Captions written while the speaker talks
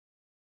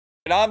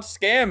and I'm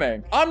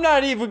scamming. I'm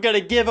not even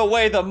gonna give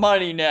away the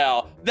money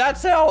now.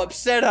 That's how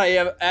upset I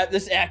am at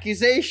this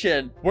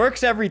accusation.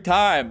 Works every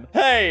time.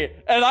 Hey,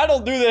 and I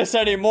don't do this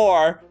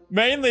anymore.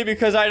 Mainly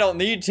because I don't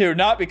need to,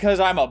 not because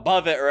I'm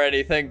above it or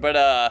anything,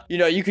 but, you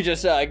know, you could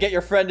just, get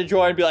your friend to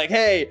join and be like,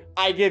 hey,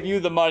 I give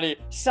you the money.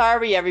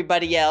 Sorry,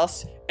 everybody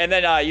else. And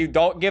then, you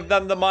don't give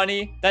them the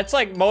money. That's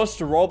like most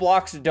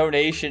Roblox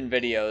donation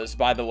videos,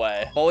 by the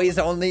way. Boys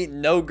only,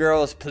 no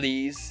girls,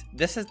 please.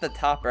 This is the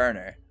top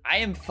earner. I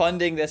am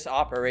funding this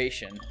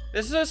operation.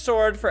 This is a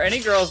sword for any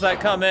girls that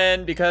come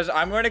in because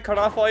I'm going to cut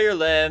off all your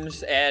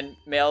limbs and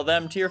mail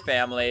them to your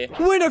family.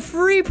 Win a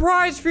free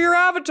prize for your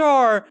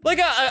avatar.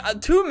 Like,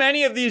 too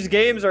many of these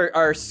games are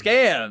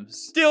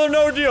scams. Deal or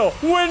no deal.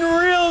 Win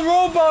real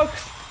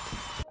Robux.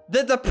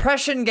 The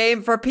depression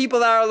game for people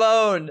that are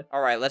alone.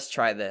 All right, let's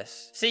try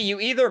this. See, you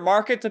either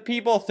market to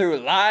people through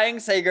lying,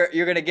 say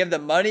you're gonna give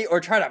them money, or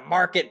try to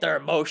market their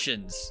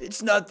emotions.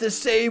 It's not the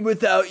same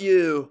without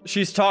you.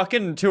 She's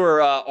talking to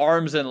her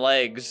arms and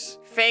legs.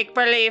 Fake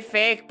believe,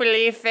 fake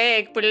believe,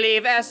 fake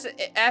believe.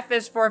 F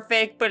is for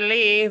fake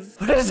believe.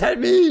 What does that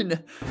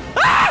mean?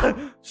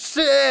 Ah!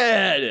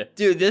 Sid!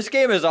 Dude, this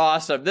game is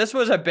awesome. This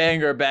was a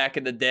banger back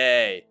in the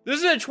day. This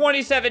is a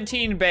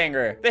 2017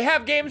 banger. They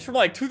have games from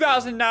like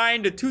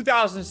 2009 to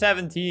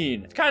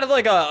 2017. It's kind of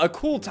like a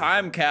cool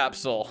time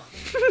capsule.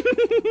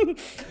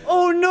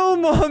 Oh no,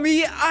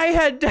 mommy, I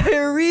had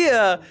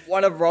diarrhea.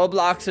 One of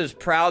Roblox's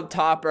proud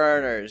top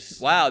earners.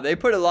 Wow, they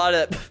put a lot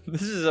of...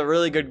 This is a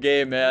really good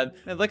game, man.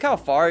 And look how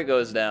far it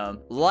goes down.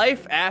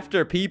 Life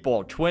After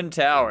People, Twin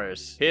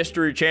Towers.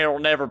 History Channel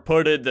never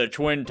put in the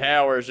Twin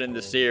Towers in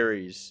the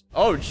series.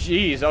 Oh,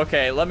 geez.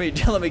 Okay, let me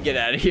get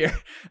out of here.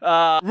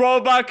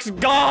 Robux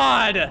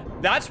God.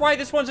 That's why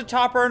this one's a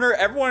top earner.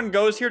 Everyone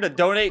goes here to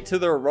donate to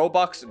their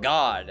Robux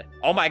God.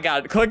 Oh my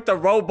God. Click the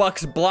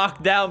Robux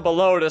block down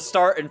below to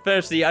start and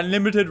finish the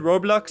unlimited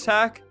Roblox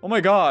hack. Oh my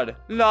God.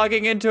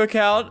 Logging into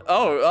account.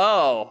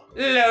 Oh.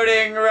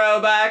 Loading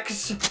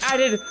Robux.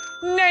 Added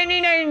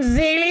 99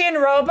 zillion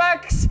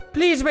Robux.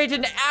 Please wait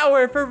an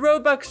hour for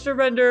Robux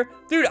surrender.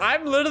 Dude,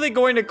 I'm literally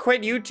going to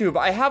quit YouTube.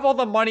 I have all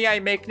the money I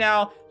make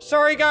now.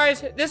 Sorry,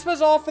 guys. This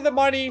was all for the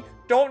money.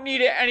 Don't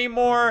need it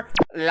anymore.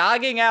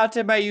 Logging out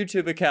to my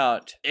YouTube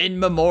account. In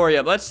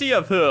memoriam. Let's see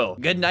of who.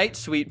 Good night,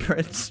 sweet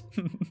prince.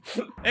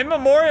 In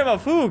memoriam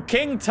of who?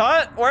 King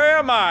Tut? Where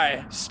am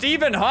I?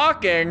 Stephen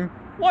Hawking?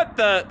 What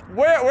the?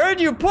 Where'd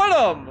you put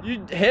him?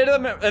 You hit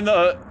him in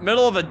the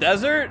middle of a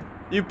desert?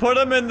 You put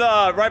him in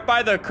the, right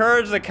by the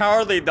Courage the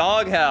Cowardly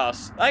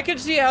Doghouse. I can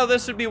see how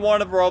this would be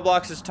one of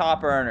Roblox's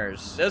top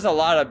earners. There's a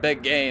lot of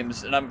big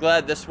games, and I'm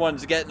glad this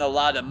one's getting a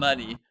lot of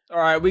money. All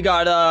right, we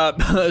got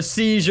a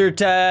seizure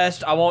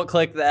test. I won't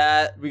click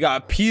that. We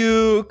got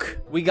puke.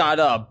 We got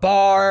a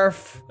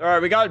barf. All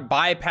right, we got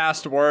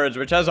bypassed words,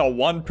 which has a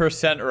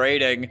 1%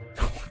 rating.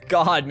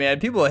 God, man,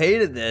 people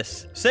hated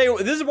this. Say,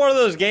 this is one of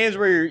those games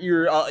where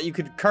you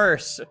could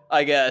curse,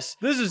 I guess.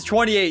 This is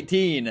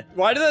 2018.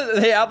 Why do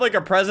they have like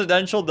a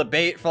presidential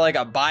debate for like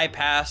a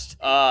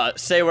bypassed,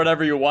 say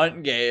whatever you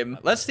want game?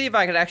 Let's see if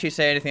I can actually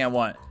say anything I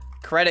want.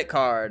 Credit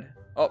card.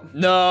 Oh,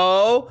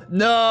 no.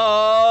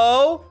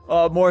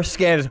 Oh, more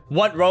scams.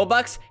 Want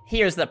Robux?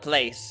 Here's the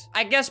place.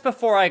 I guess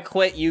before I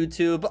quit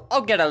YouTube,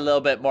 I'll get a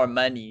little bit more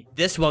money.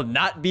 This will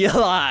not be a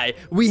lie.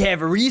 We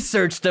have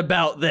researched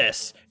about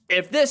this.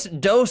 If this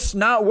does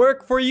not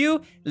work for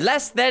you,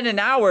 less than an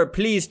hour,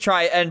 please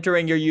try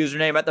entering your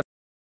username at the...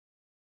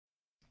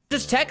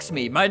 Just text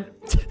me.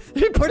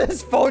 He put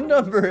his phone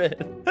number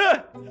in.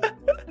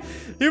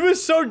 He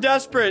was so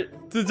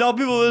desperate to tell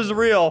people this is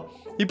real.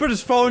 He put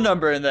his phone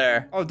number in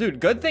there. Oh, dude,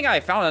 good thing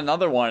I found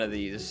another one of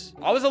these.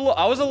 I was a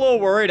little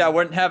worried I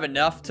wouldn't have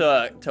enough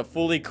to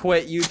fully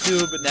quit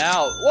YouTube, but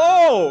now,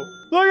 whoa,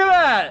 look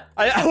at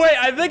that. Wait,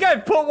 I think I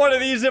put one of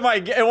these in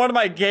one of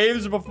my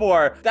games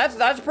before.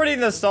 That's pretty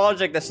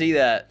nostalgic to see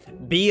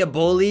that. Be a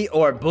bully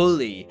or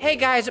bully. Hey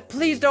guys,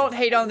 please don't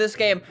hate on this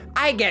game.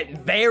 I get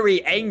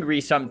very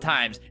angry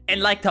sometimes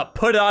and like to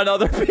put on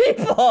other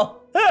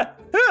people.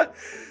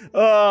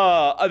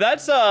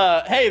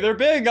 Hey, they're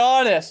being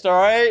honest,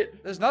 all right?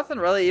 There's nothing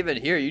really even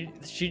here.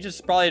 She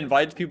just probably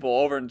invites people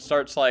over and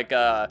starts like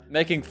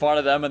making fun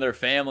of them and their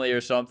family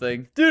or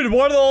something. Dude,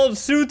 one of the old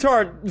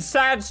Sutard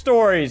sad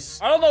stories.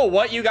 I don't know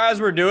what you guys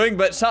were doing,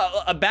 but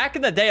back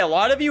in the day, a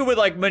lot of you would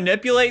like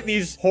manipulate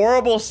these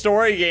horrible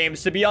story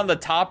games to be on the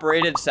top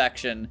rated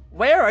section.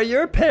 Where are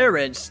your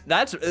parents?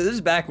 This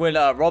is back when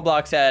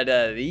Roblox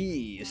had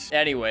these.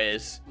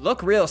 Anyways,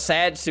 look real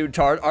sad,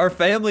 Sutard. Our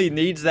family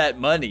needs that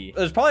money.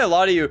 There's probably a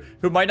lot of you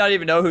who might not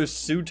even know who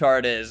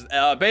Sutard is.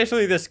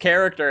 Basically, this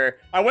character.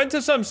 I went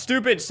to some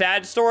stupid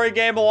sad story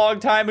game a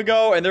long time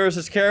ago, and there was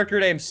this character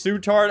named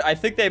Sutard. I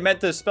think they meant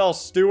to spell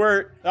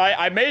Stuart.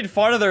 I made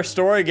fun of their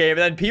story game, and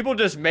then people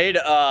just made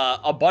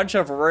a bunch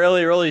of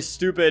really, really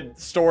stupid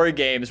story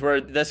games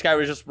where this guy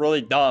was just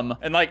really dumb.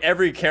 And like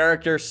every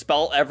character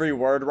spelt every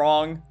word wrong.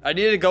 I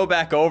need to go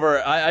back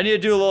over. I need to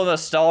do a little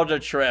nostalgia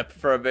trip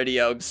for a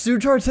video.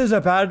 Sutard says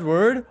a bad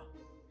word?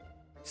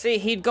 See,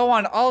 he'd go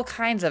on all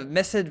kinds of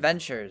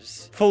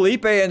misadventures.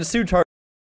 Felipe and Sutard